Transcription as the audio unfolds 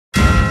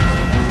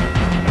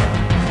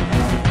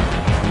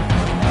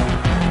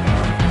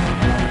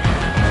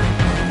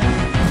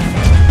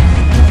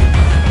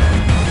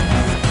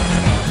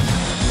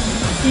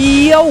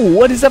Yo,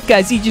 what is up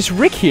guys, Aegis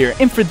Rick here,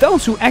 and for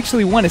those who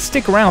actually want to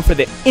stick around for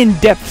the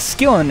in-depth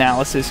skill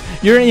analysis,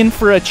 you're in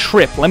for a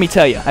trip, let me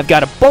tell you. I've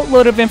got a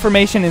boatload of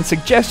information and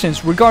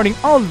suggestions regarding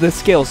all of the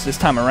skills this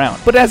time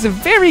around. But as a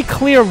very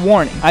clear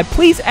warning, I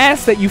please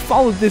ask that you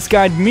follow this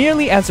guide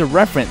merely as a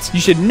reference. You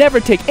should never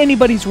take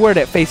anybody's word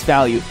at face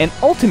value, and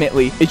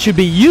ultimately, it should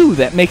be you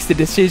that makes the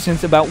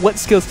decisions about what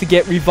skills to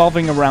get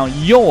revolving around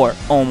your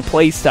own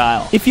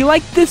playstyle. If you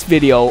like this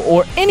video,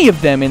 or any of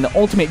them in the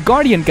Ultimate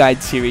Guardian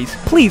Guide series,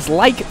 please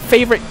like,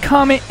 favorite,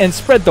 comment, and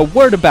spread the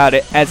word about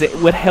it, as it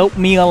would help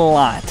me a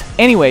lot.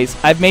 Anyways,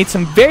 I've made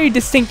some very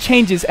distinct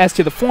changes as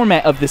to the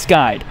format of this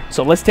guide,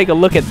 so let's take a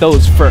look at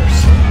those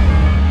first.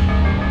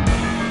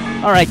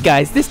 Alright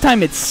guys, this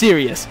time it's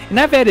serious, and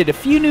I've added a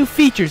few new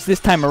features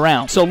this time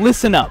around, so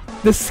listen up.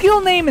 The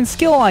skill name and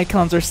skill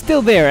icons are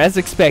still there as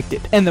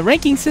expected, and the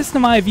ranking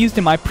system I have used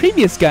in my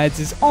previous guides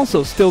is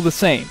also still the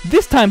same.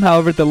 This time,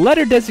 however, the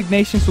letter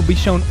designations will be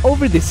shown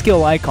over the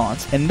skill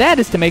icons, and that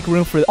is to make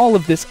room for all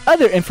of this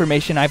other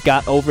information I've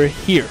got over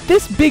here.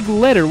 This big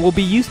letter will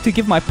be used to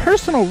give my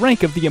personal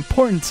rank of the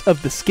importance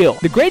of the skill.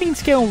 The grading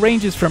scale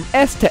ranges from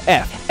S to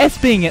F, S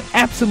being an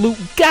absolute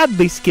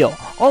godly skill,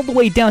 all the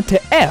way down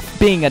to F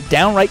being a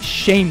downright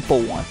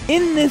shameful one.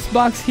 In this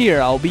box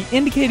here, I'll be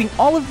indicating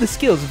all of the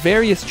skill's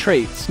various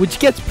traits, which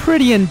gets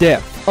pretty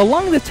in-depth.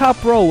 Along the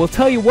top row will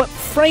tell you what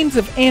frames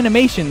of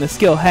animation the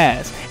skill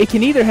has. It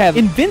can either have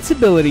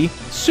invincibility,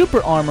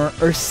 super armor,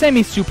 or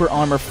semi-super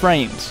armor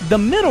frames. The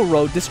middle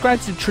row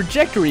describes the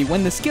trajectory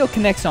when the skill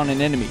connects on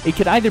an enemy. It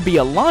could either be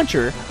a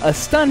launcher, a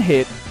stun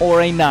hit,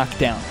 or a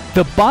knockdown.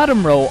 The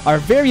bottom row are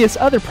various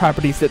other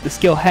properties that the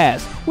skill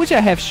has, which I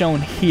have shown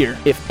here.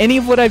 If any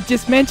of what I've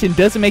just mentioned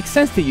doesn't make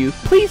sense to you,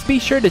 please be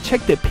sure to check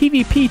the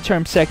PvP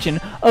terms section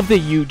of the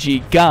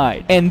UG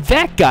guide. And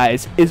that,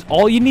 guys, is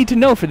all you need to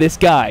know for this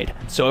guide.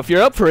 So if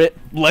you're up for it,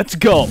 let's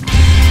go!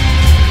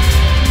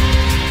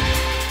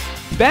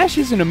 Bash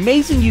is an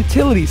amazing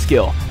utility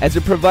skill, as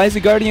it provides a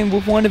Guardian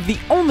with one of the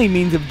only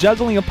means of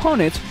juggling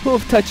opponents who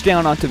have touched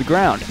down onto the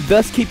ground,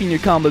 thus keeping your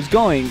combos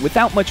going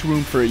without much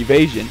room for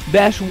evasion.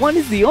 Bash 1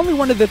 is the only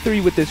one of the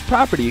three with this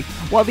property,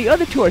 while the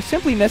other two are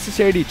simply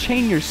necessary to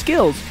chain your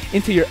skills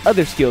into your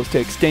other skills to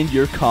extend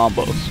your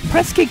combos.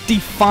 Press Kick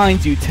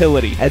defines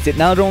utility, as it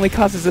not only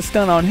causes a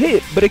stun on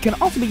hit, but it can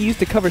also be used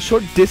to cover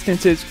short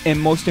distances, and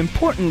most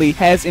importantly,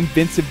 has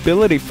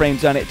invincibility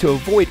frames on it to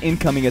avoid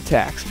incoming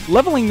attacks.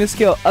 Leveling this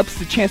skill ups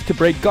the chance to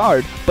break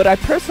guard, but I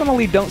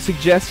personally don't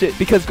suggest it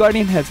because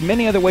Guardian has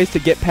many other ways to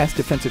get past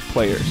defensive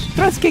players.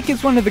 Thrust Kick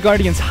is one of the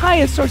Guardian's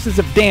highest sources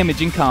of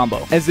damage in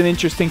combo. As an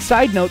interesting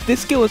side note, this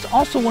skill is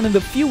also one of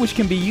the few which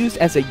can be used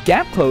as a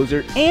gap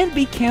closer and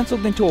be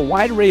cancelled into a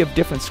wide array of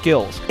different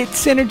skills. It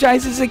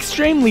synergizes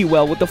extremely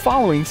well with the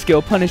following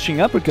skill, Punishing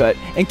Uppercut,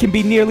 and can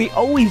be nearly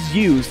always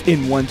used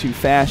in 1-2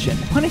 fashion.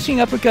 Punishing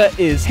Uppercut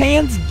is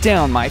hands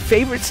down my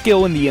favorite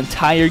skill in the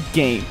entire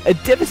game. A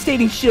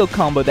devastating shield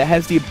combo that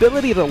has the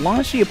ability to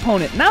launch the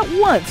opponent not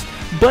once,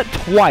 but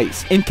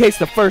twice, in case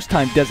the first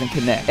time doesn't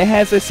connect. It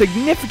has a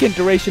significant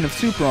duration of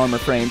super armor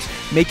frames,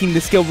 making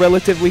the skill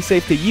relatively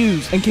safe to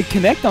use, and can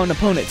connect on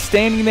opponents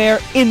standing there,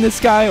 in the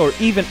sky, or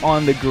even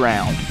on the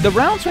ground. The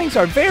round swings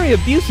are very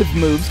abusive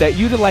moves that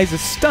utilize a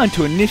stun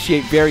to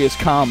initiate various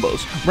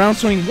combos. Round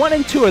swing 1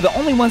 and 2 are the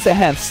only ones that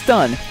have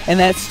stun, and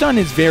that stun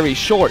is very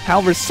short.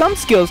 However, some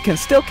skills can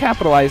still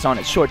capitalize on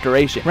its short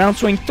duration. Round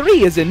swing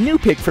 3 is a new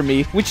pick for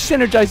me, which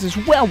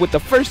synergizes well with the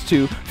first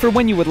two for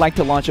when you would like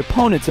to launch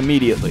opponents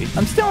immediately.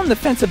 I'm still on the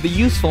fence of the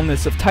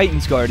usefulness of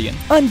Titan's Guardian.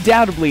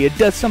 Undoubtedly, it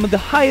does some of the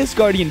highest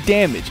Guardian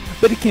damage,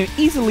 but it can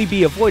easily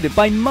be avoided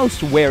by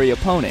most wary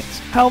opponents.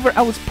 However,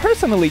 I was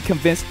personally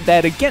convinced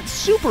that against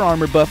super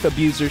armor buff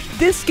abusers,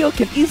 this skill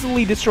can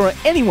easily destroy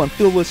anyone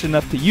foolish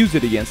enough to use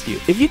it against you.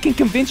 If you can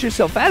convince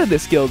yourself out of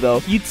this skill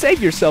though, you'd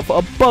save yourself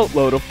a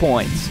boatload of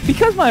points.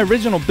 Because my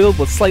original build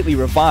was slightly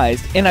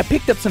revised, and I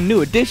picked up some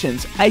new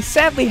additions, I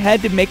sadly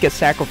had to make a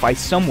sacrifice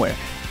somewhere.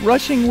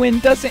 Rushing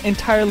Wind doesn't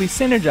entirely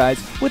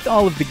synergize with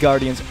all of the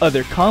Guardian's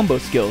other combo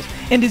skills,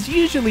 and is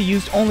usually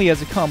used only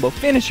as a combo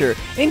finisher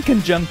in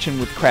conjunction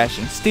with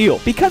Crashing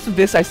Steel. Because of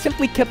this, I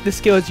simply kept the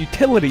skill as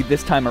utility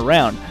this time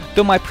around,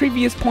 though my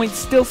previous points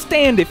still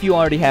stand if you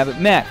already have it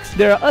maxed.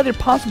 There are other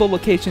possible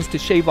locations to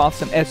shave off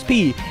some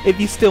SP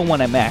if you still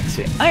want to max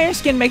it. Iron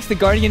Skin makes the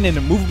Guardian an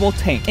immovable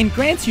tank, and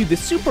grants you the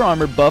super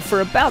armor buff for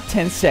about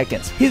 10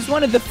 seconds. He's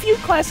one of the few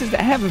classes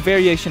that have a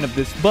variation of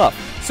this buff,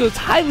 so it's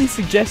highly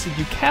suggested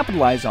you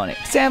capitalize on it.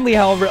 Sadly,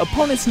 however,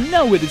 opponents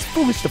know it is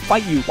foolish to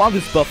fight you while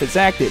this buff is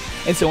active,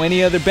 and so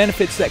any other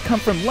benefits that come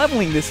from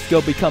leveling this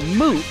skill become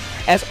moot,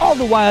 as all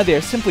the while they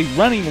are simply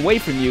running away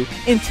from you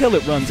until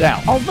it runs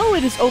out. Although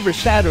it is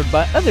overshadowed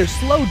by other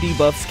slow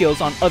debuff skills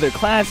on other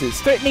classes,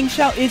 Threatening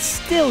Shout is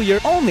still your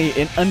only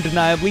and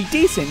undeniably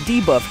decent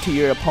debuff to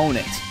your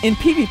opponents. In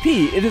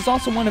PvP, it is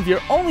also one of your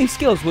only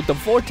skills with the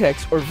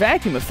Vortex or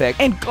Vacuum effect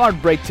and Guard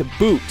Break to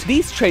boot.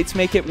 These traits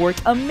make it work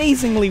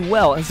amazingly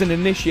well as an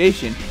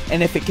initiation,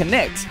 and if it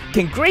connects,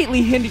 can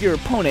greatly hinder your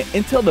opponent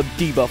until the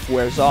debuff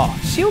wears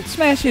off. Shield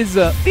Smash is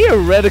a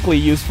theoretically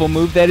useful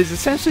move that is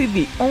essentially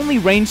the only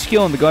ranged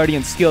skill in the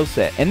Guardian skill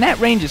set, and that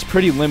range is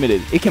pretty limited.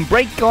 It can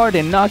break guard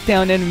and knock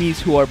down enemies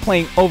who are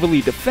playing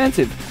overly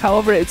defensive.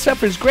 However, it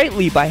suffers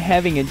greatly by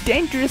having a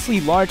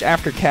dangerously large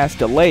aftercast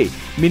delay,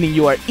 meaning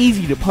you are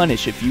easy to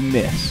punish if you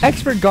miss.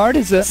 Expert Guard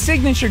is a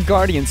signature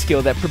Guardian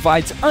skill that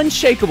provides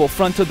unshakable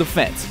frontal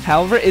defense.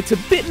 However, it's a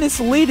bit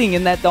misleading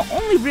in that the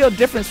only real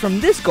difference from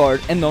this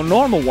guard and the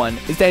normal one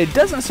is that it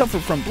doesn't suffer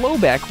from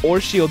blowback or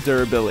shield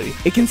durability.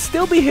 It can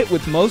still be hit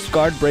with most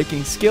guard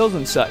breaking skills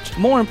and such.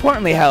 More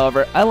importantly,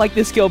 however, I like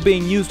this skill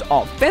being used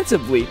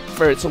offensively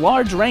for its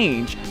large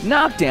range,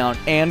 knockdown,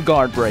 and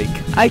guard break.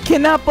 I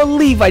cannot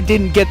believe I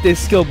didn't get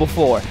this skill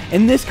before,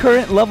 and this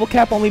current level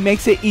cap only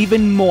makes it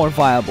even more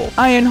viable.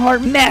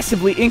 Ironheart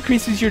massively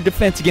increases your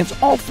defense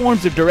against all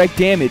forms of direct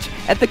damage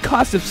at the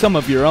cost of some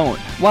of your own.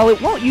 While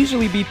it won't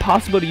usually be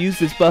possible to use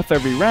this buff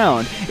every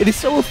round, it is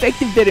so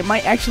effective that it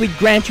might actually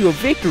grant you a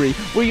victory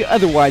where you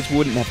otherwise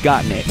wouldn't have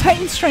gotten it.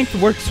 Titan Strength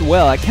works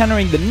well at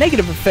countering the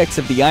negative effects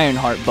of the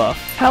Ironheart buff.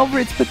 However,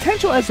 its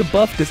potential as a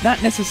buff does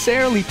not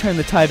necessarily turn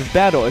the tide of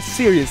battle as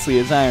seriously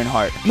as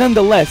Ironheart.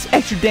 Nonetheless,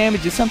 extra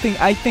damage is something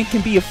I think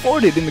can be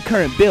afforded in the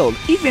current build,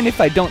 even if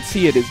I don't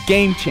see it as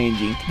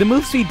game-changing. The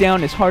move speed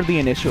down is hardly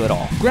an issue at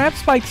all. Grab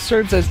Spike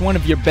serves as one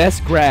of your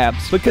best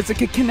grabs because it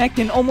can connect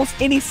in almost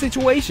any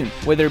situation,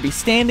 whether it be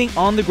standing,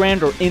 on the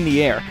ground, or in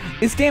the air.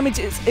 Its damage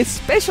is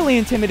especially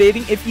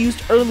intimidating if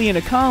used early in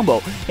a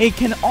combo. It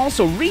can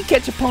also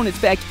re-catch opponents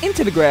back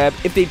into the grab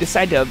if they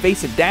decide to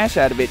evasive dash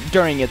out of it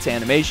during its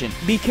animation.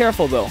 Be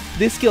careful though,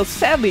 this skill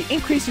sadly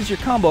increases your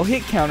combo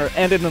hit counter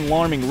at an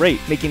alarming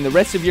rate, making the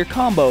rest of your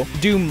combo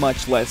do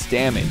much less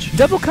damage.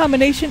 Double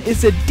Combination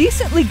is a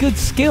decently good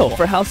skill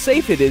for how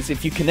safe it is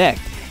if you connect.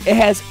 It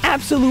has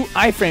absolute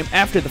iframe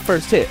after the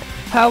first hit.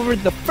 However,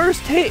 the first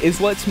hit is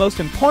what's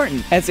most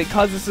important, as it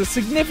causes a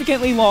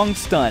significantly long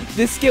stun.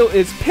 This skill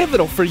is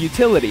pivotal for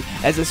utility,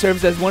 as it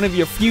serves as one of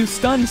your few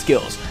stun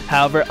skills.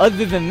 However,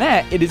 other than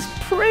that, it is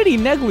pretty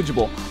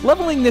negligible.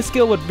 Leveling this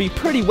skill would be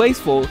pretty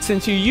wasteful,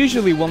 since you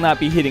usually will not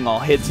be hitting all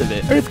hits of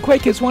it.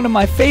 Earthquake is one of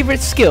my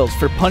favorite skills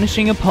for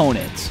punishing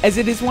opponents, as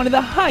it is one of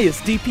the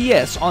highest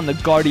DPS on the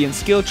Guardian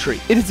skill tree.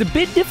 It is a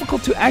bit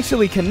difficult to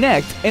actually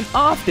connect, and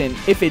often,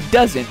 if it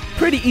doesn't,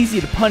 pretty easy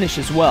to punish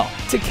as well.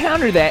 To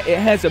counter that, it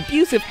has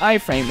abusive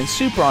iframe and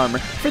super armor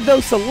for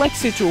those select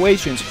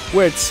situations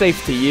where it's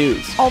safe to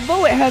use.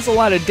 Although it has a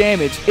lot of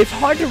damage, it's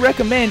hard to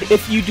recommend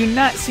if you do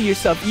not see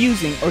yourself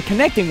using or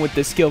connecting with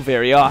this skill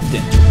very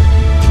often.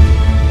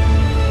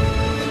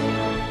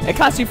 It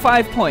costs you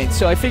 5 points,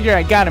 so I figure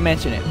I gotta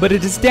mention it. But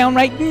it is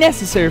downright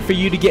necessary for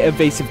you to get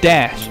Evasive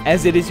Dash,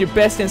 as it is your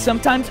best and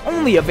sometimes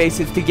only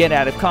evasive to get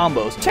out of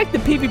combos. Check the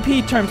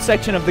PvP terms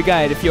section of the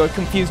guide if you are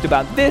confused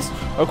about this,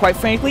 or quite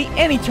frankly,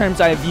 any terms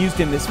I have used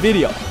in this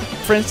video.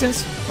 For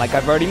instance, like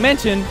I've already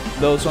mentioned,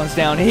 those ones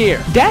down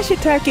here. Dash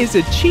attack is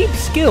a cheap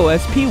skill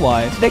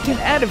SP-wise that can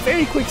add a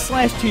very quick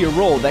slash to your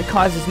roll that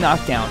causes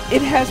knockdown.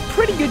 It has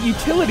pretty good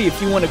utility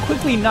if you want to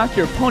quickly knock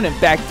your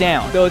opponent back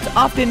down, though it's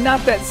often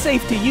not that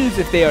safe to use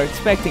if they are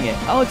expecting it.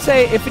 I would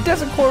say if it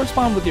doesn't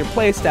correspond with your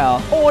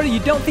playstyle, or you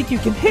don't think you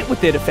can hit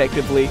with it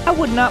effectively, I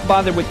would not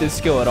bother with this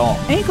skill at all.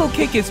 Ankle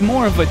kick is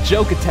more of a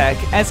joke attack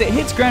as it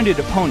hits grounded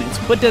opponents,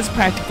 but does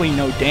practically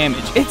no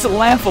damage. It's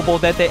laughable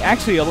that they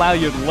actually allow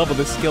you to level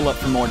this skill up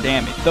for more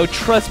damage, though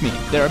trust me,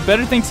 there are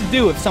better things to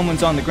do if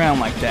someone's on the ground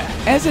like that.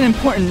 As an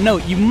important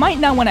note, you might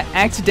not want to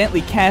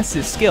accidentally cast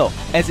this skill,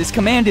 as its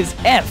command is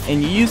F,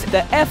 and you use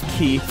the F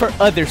key for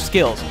other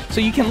skills,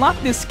 so you can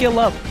lock this skill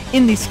up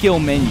in the skill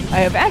menu. I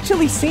have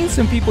actually seen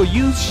some people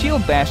use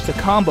Shield Bash to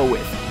combo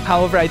with.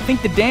 However, I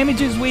think the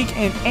damage is weak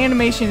and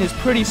animation is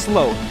pretty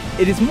slow.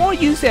 It is more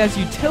used as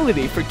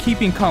utility for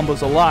keeping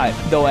combos alive,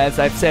 though as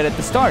I've said at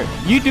the start,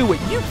 you do what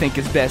you think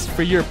is best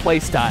for your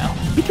playstyle.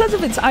 Because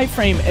of its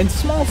iframe and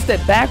small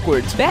step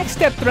backwards,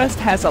 backstep thrust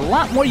has a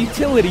lot more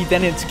utility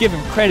than it's given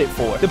credit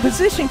for. The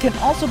position can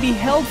also be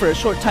held for a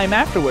short time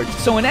afterwards,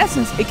 so in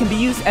essence it can be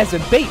used as a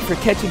bait for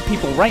catching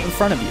people right in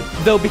front of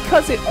you. Though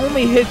because it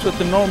only hits with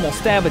the normal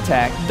stab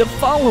attack, the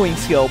following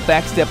skill,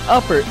 backstep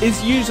upper,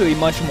 is usually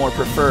much more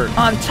preferred.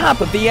 On top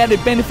of the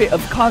added benefit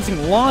of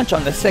causing launch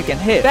on the second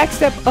hit,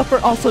 backstep upper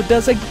also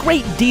does a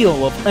great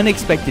deal of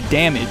unexpected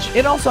damage.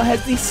 It also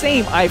has the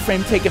same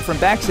iframe taken from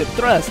backstep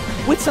thrust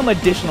with some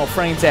additional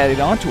frames added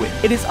onto it.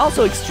 It is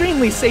also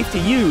extremely safe to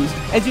use,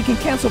 as you can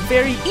cancel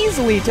very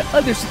easily to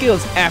other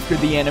skills after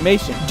the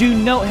animation. Do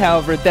note,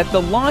 however, that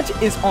the launch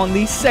is on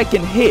the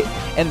second hit,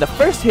 and the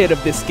first hit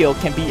of this skill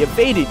can be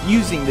evaded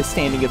using the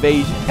standing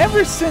evasion.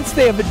 Ever since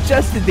they have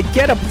adjusted the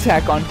get up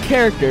attack on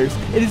characters,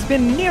 it has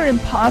been near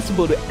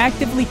impossible to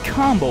actively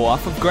combo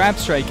off of Grab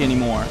Strike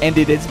anymore, and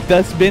it has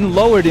thus been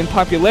lowered in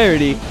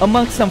popularity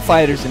amongst some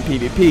fighters in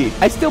PvP.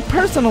 I still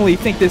personally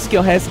think this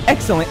skill has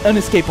excellent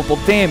unescapable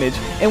damage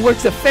and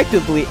works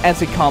effectively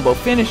as a combo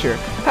finisher.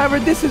 However,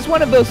 this is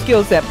one of those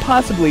skills that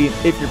possibly,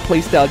 if your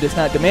playstyle does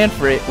not demand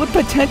for it, would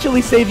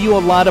potentially save you a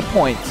lot of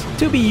points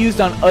to be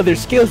used on other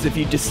skills if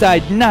you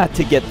decide not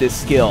to get this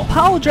skill.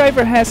 Pile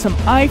Driver has some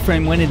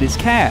iframe when it is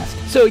cast,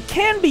 so it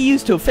can be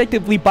used to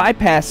effectively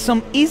bypass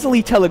some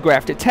easily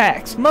telegraphed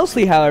attacks.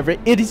 Mostly, however,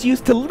 it is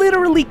used to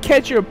literally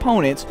catch your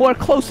opponents who are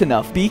close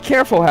enough. Be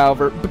careful,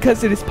 however,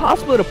 because it is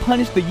possible to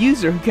punish the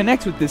user who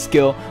connects with this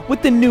skill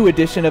with the new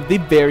addition of the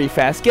very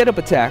fast get up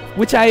attack,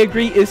 which I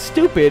agree is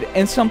stupid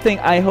and something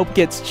I hope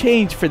gets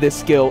changed for this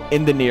skill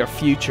in the near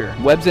future.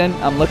 Webzen,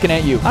 I'm looking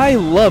at you. I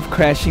love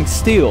Crashing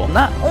Steel,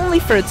 not only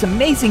for its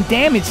amazing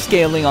damage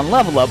scaling on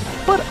level up,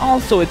 but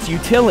also its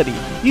utility.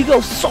 You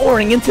go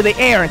soaring into the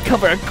air and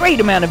cover a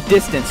great amount of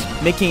distance,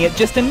 making it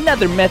just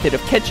another method of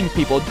catching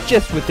people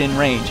just within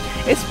range,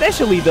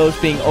 especially those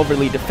being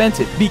overly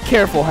defensive. Be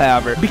careful,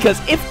 however,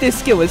 because if this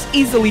skill is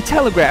easily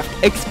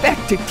telegraphed,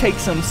 expect to take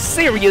some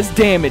serious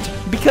damage,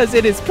 because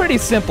it is pretty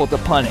simple to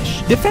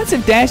punish.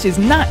 Defensive dash is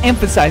not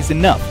emphasized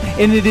enough,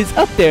 and it is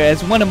up there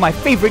as one of my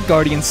favorite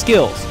Guardian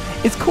skills.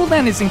 Its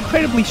cooldown is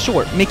incredibly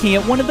short, making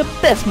it one of the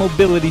best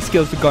mobility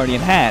skills the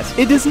Guardian has.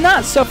 It does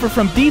not suffer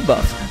from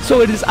debuffs, so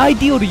it is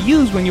ideal to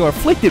use when you are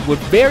afflicted with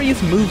various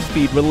move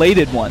speed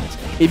related ones.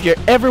 If you're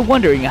ever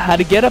wondering how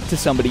to get up to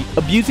somebody,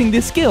 abusing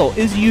this skill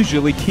is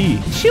usually key.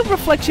 Shield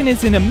Reflection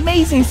is an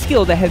amazing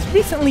skill that has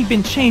recently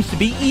been changed to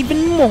be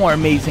even more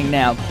amazing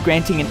now,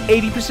 granting an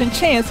 80%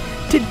 chance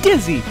to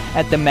Dizzy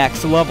at the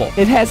max level.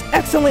 It has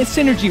excellent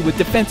synergy with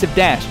defensive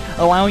dash,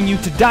 allowing you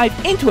to dive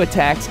into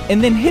attacks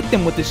and then hit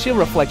them with the shield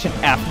reflection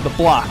after the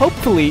block.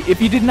 Hopefully, if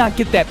you did not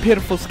get that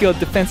pitiful skill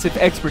defensive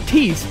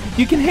expertise,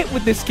 you can hit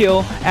with this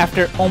skill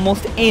after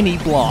almost any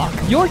block.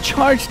 Your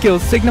charge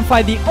skills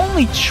signify the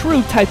only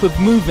true type of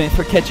movement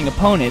for catching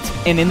opponents,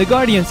 and in the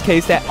Guardian's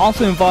case that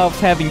also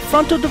involves having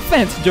frontal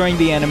defense during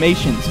the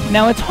animations.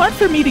 Now it's hard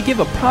for me to give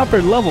a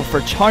proper level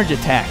for charge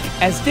attack,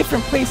 as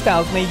different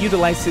playstyles may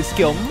utilize this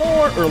skill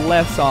more or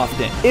less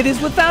often. It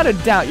is without a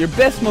doubt your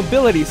best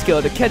mobility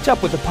skill to catch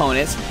up with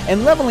opponents,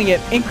 and leveling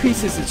it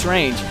increases its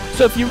range.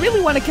 So if you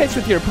really want to catch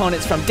with your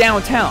opponents from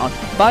downtown,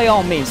 by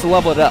all means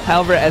level it up.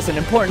 However, as an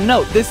important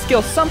note, this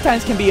skill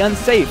sometimes can be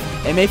unsafe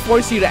and may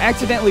force you to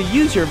accidentally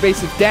use your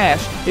evasive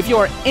dash if you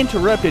are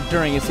interrupted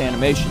during its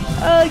animation.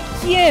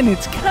 Again,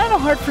 it's kinda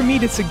hard for me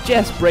to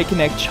suggest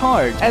Breakneck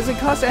Charge, as it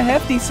costs a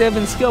hefty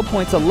 7 skill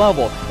points a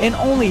level and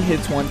only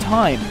hits one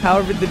time.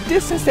 However, the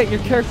distance that your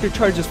character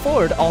charges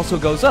forward also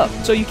goes up,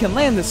 so you can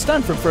land the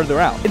stun from further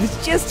out. It is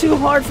just too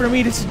hard for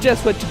me to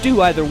suggest what to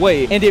do either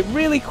way, and it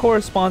really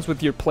corresponds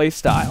with your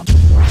playstyle.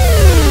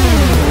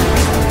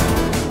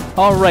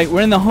 Alright,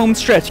 we're in the home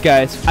stretch,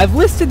 guys. I've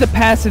listed the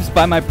passives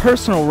by my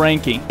personal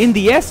ranking. In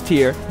the S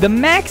tier, the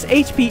max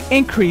HP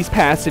increase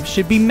passive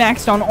should be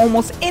maxed on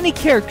almost any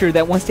character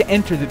that wants to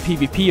enter the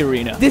PvP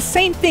arena. This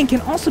same thing can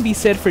also be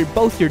said for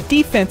both your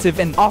defensive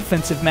and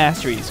offensive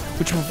masteries,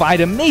 which provide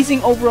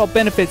amazing overall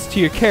benefits to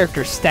your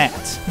character's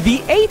stats.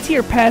 The A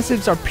tier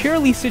passives are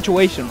purely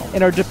situational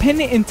and are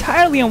dependent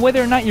entirely on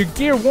whether or not your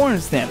gear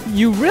warrants them.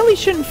 You really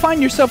shouldn't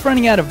find yourself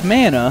running out of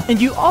mana, and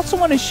you also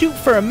want to shoot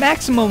for a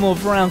maximum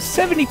of around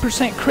 70%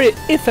 crit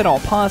if at all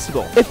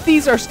possible. If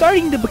these are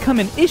starting to become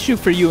an issue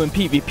for you in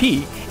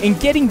PvP, and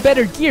getting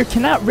better gear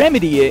cannot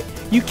remedy it,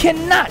 you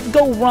cannot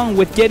go wrong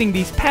with getting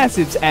these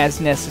passives as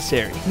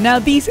necessary. Now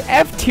these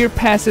F tier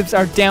passives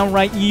are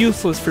downright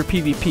useless for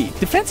PvP.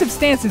 Defensive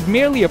stance is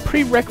merely a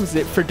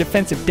prerequisite for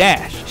defensive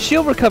dash.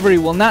 Shield recovery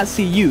will not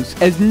see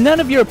use, as none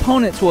of your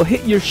opponents will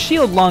hit your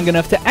shield long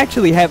enough to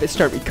actually have it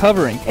start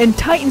recovering. And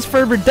Titan's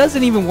Fervor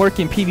doesn't even work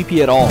in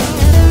PvP at all.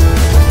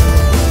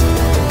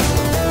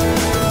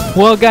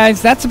 Well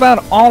guys, that's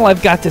about all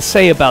I've got to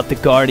say about the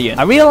Guardian.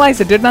 I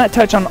realize I did not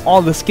touch on all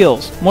the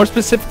skills, more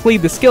specifically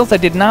the skills I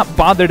did not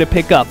bother to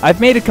pick up. I've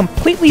made a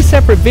completely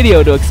separate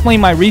video to explain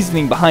my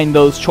reasoning behind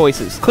those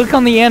choices. Click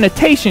on the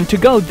annotation to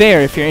go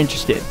there if you're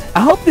interested.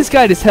 I hope this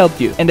guide has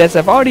helped you, and as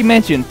I've already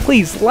mentioned,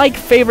 please like,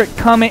 favorite,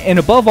 comment, and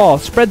above all,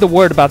 spread the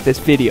word about this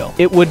video.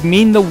 It would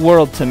mean the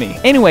world to me.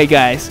 Anyway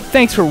guys,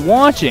 thanks for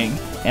watching,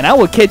 and I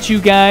will catch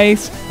you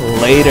guys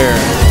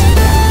later.